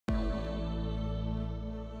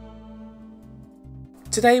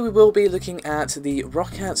Today we will be looking at the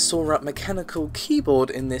Roccat Suora mechanical keyboard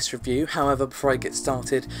in this review. However, before I get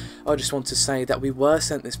started, I just want to say that we were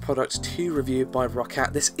sent this product to review by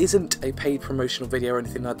Roccat. This isn't a paid promotional video or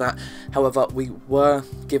anything like that. However, we were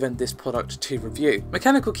given this product to review.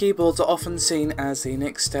 Mechanical keyboards are often seen as the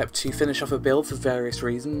next step to finish off a build for various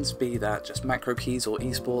reasons, be that just macro keys or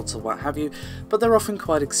esports or what have you, but they're often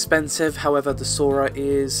quite expensive. However, the Suora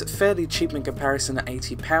is fairly cheap in comparison at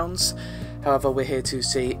 £80. However, we're here to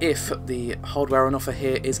see if the hardware on offer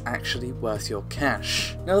here is actually worth your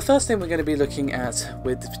cash. Now, the first thing we're going to be looking at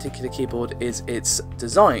with this particular keyboard is its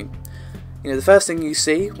design. The first thing you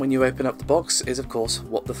see when you open up the box is, of course,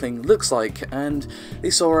 what the thing looks like, and the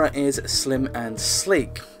Suora is slim and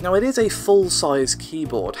sleek. Now, it is a full-size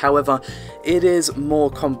keyboard, however, it is more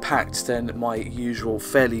compact than my usual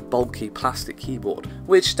fairly bulky plastic keyboard,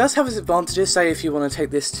 which does have its advantages. Say if you want to take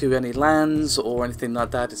this to any LANs or anything like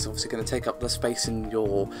that, it's obviously going to take up less space in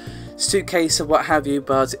your suitcase or what have you,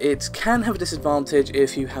 but it can have a disadvantage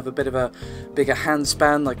if you have a bit of a bigger hand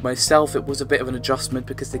span. Like myself, it was a bit of an adjustment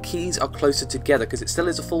because the keys are closer together, because it still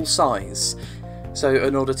is a full size. So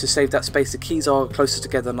in order to save that space, the keys are closer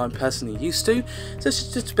together than I'm personally used to. So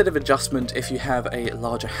it's just a bit of adjustment if you have a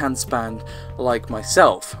larger hand span like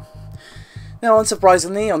myself. Now,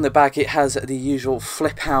 unsurprisingly, on the back it has the usual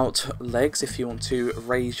flip-out legs if you want to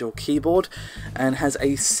raise your keyboard, and has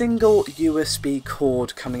a single USB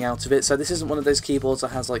cord coming out of it. So this isn't one of those keyboards that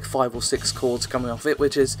has like 5 or 6 cords coming off it,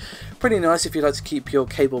 which is pretty nice if you like to keep your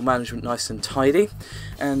cable management nice and tidy.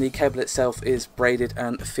 And the cable itself is braided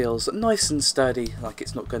and feels nice and sturdy, like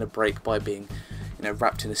it's not going to break by being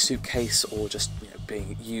wrapped in a suitcase or just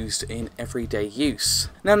being used in everyday use.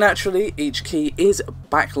 Now, naturally, each key is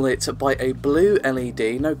backlit by a blue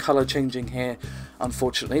LED, no colour changing here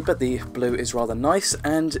unfortunately, but the blue is rather nice,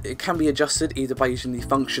 and it can be adjusted either by using the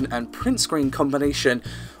function and print screen combination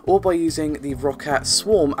or by using the Roccat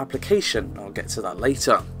Suora application. I'll get to that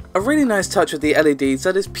later. A really nice touch with the LEDs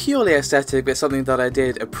that is purely aesthetic, but something that I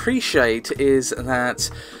did appreciate is that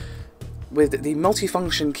with the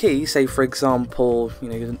multifunction key, say for example,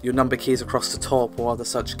 your number keys across the top or other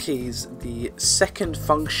such keys, the second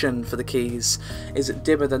function for the keys is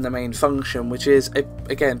dimmer than the main function, which is,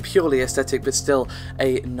 again, purely aesthetic, but still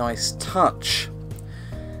a nice touch.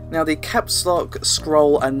 Now, the caps lock,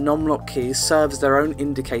 scroll and numlock keys serve as their own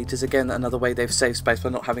indicators. Again, another way they've saved space by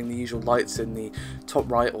not having the usual lights in the top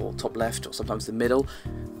right or top left or sometimes the middle.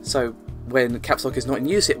 So when caps lock is not in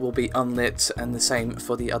use, it will be unlit, and the same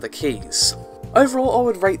for the other keys. Overall, I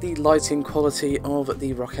would rate the lighting quality of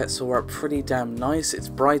the Roccat Suora pretty damn nice. It's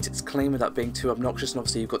bright, it's clean without being too obnoxious, and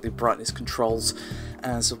obviously you've got the brightness controls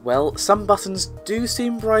as well. Some buttons do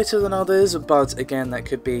seem brighter than others, but again, that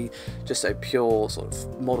could be just a pure sort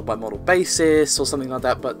of model by model basis or something like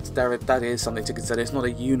that, but that is something to consider. It's not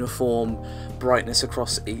a uniform brightness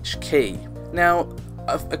across each key. Now,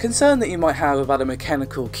 a concern that you might have about a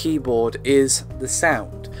mechanical keyboard is the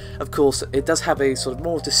sound. Of course, it does have a sort of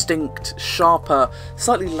more distinct, sharper,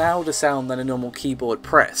 slightly louder sound than a normal keyboard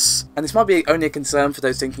press. And this might be only a concern for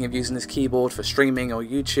those thinking of using this keyboard for streaming or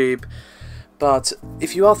YouTube, but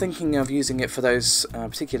if you are thinking of using it for those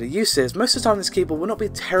particular uses, most of the time this keyboard will not be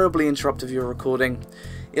terribly interruptive of your recording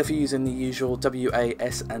if you're using the usual W, A,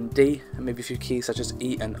 S and D, and maybe a few keys such as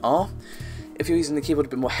E and R. If you're using the keyboard a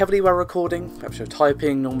bit more heavily while recording, perhaps you're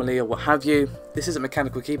typing normally or what have you, this is a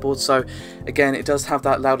mechanical keyboard, so again, it does have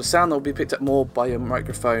that louder sound that will be picked up more by your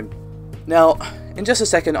microphone. Now, in just a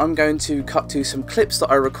second, I'm going to cut to some clips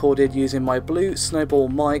that I recorded using my Blue Snowball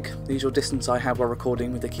mic, the usual distance I have while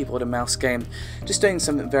recording with the keyboard and mouse game, just doing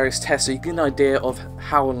some various tests so you get an idea of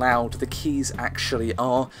how loud the keys actually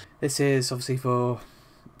are. This is obviously for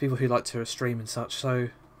people who like to stream and such, so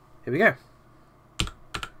here we go.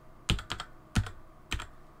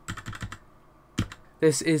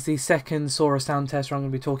 This is the second Suora sound test where I'm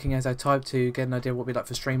going to be talking as I type to get an idea of what we like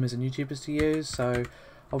for streamers and YouTubers to use. So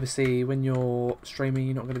obviously when you're streaming,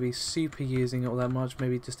 you're not going to be super using it all that much,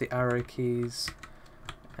 maybe just the arrow keys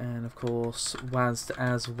and of course WASD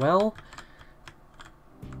as well.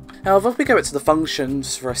 However, if we go back to the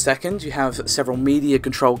functions for a second, you have several media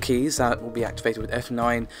control keys that will be activated with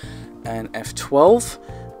F9 and F12.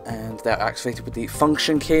 And they're activated with the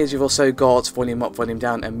function keys. You've also got volume up, volume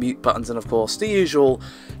down and mute buttons, and of course the usual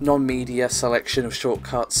non-media selection of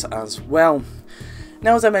shortcuts as well.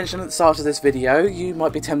 Now, as I mentioned at the start of this video, you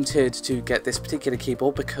might be tempted to get this particular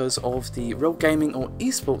keyboard because of the real gaming or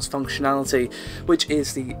esports functionality, which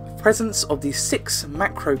is the presence of the 6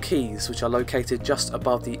 macro keys which are located just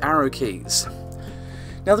above the arrow keys.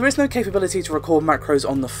 Now, there is no capability to record macros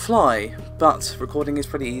on the fly, but recording is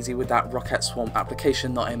pretty easy with that Roccat Suora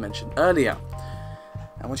application that I mentioned earlier.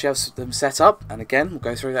 And once you have them set up, and again we'll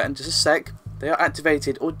go through that in just a sec, they are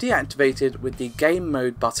activated or deactivated with the game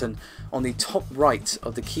mode button on the top right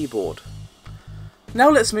of the keyboard. Now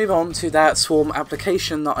let's move on to that Swarm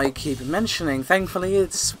application that I keep mentioning. Thankfully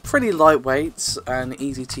it's pretty lightweight and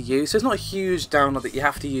easy to use, so it's not a huge download that you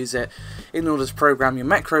have to use it in order to program your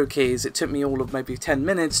macro keys. It took me all of maybe 10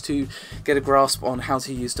 minutes to get a grasp on how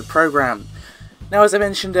to use the program. Now, as I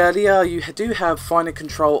mentioned earlier, you do have finer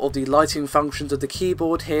control of the lighting functions of the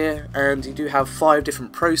keyboard here, and you do have 5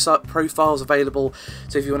 different profiles available.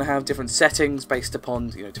 So if you want to have different settings based upon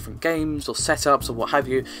different games or setups or what have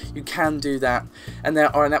you, you can do that. And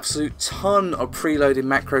there are an absolute ton of preloaded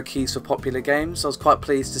macro keys for popular games. I was quite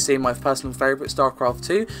pleased to see my personal favourite, StarCraft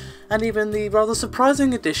 2, and even the rather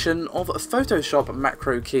surprising addition of Photoshop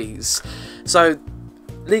macro keys. So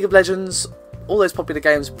League of Legends, all those popular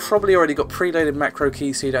games probably already got preloaded macro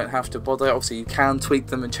keys, so you don't have to bother. Obviously you can tweak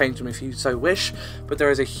them and change them if you so wish, but there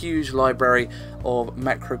is a huge library of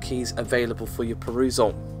macro keys available for your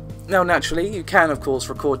perusal. Now naturally you can of course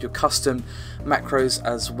record your custom macros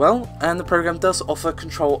as well, and the program does offer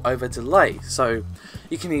control over delay, so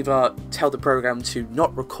you can either tell the program to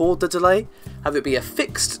not record the delay, have it be a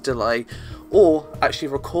fixed delay, or actually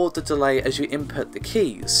record the delay as you input the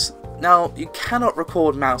keys. Now, you cannot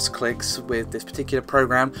record mouse clicks with this particular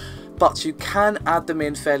program, but you can add them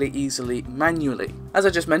in fairly easily manually. As I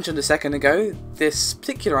just mentioned a second ago, this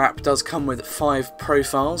particular app does come with 5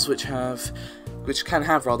 profiles, which can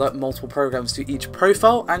have multiple programs to each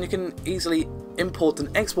profile, and you can easily import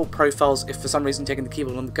and export profiles if for some reason taking the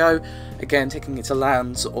keyboard on the go, again taking it to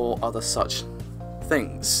LANs or other such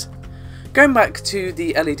things. Going back to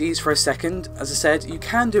the LEDs for a second, as I said, you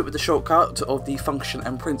can do it with the shortcut of the function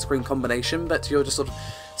and print screen combination, but you're just sort of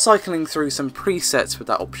cycling through some presets with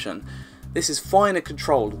that option. This is finer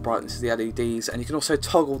control of the brightness of the LEDs, and you can also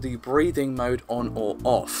toggle the breathing mode on or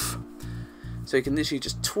off. So you can literally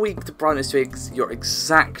just tweak the brightness to your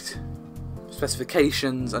exact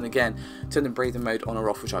specifications, and again, turn the breathing mode on or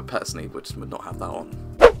off, which I personally would not have that on.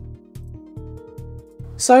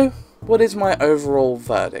 So, what is my overall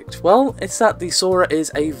verdict? Well, it's that the Suora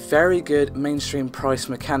is a very good mainstream price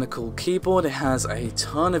mechanical keyboard. It has a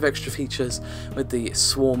ton of extra features with the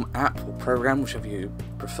Swarm app or program, whichever you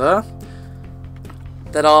prefer,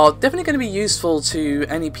 that are definitely going to be useful to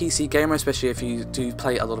any PC gamer, especially if you do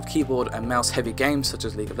play a lot of keyboard and mouse heavy games such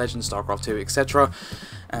as League of Legends, StarCraft 2, etc.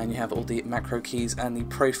 And you have all the macro keys and the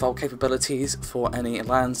profile capabilities for any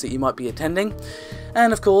LANs that you might be attending.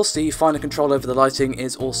 And of course the finer control over the lighting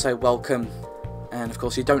is also welcome, and of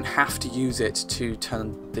course you don't have to use it to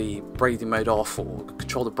turn the breathing mode off or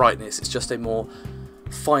control the brightness. It's just a more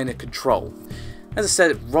finer control. As I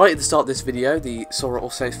said right at the start of this video, the Suora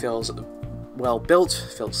also feels well built,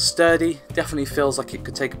 feels sturdy, definitely feels like it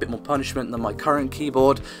could take a bit more punishment than my current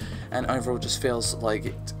keyboard, and overall just feels like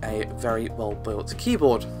it's a very well built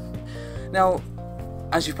keyboard. Now,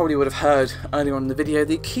 as you probably would have heard earlier on in the video,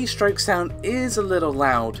 the keystroke sound is a little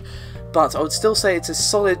loud, but I would still say it's a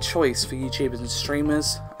solid choice for YouTubers and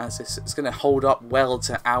streamers, as it's going to hold up well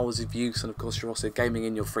to hours of use, and of course you're also gaming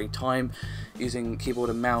in your free time using keyboard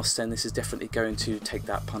and mouse, then this is definitely going to take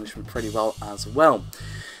that punishment pretty well as well.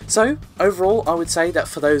 So overall I would say that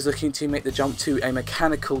for those looking to make the jump to a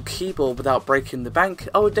mechanical keyboard without breaking the bank,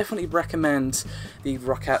 I would definitely recommend the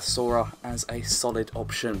Roccat Suora as a solid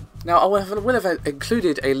option. Now I will have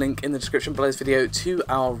included a link in the description below this video to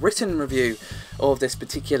our written review of this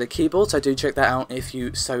particular keyboard, so do check that out if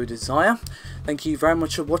you so desire. Thank you very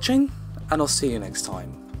much for watching, and I'll see you next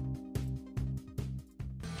time.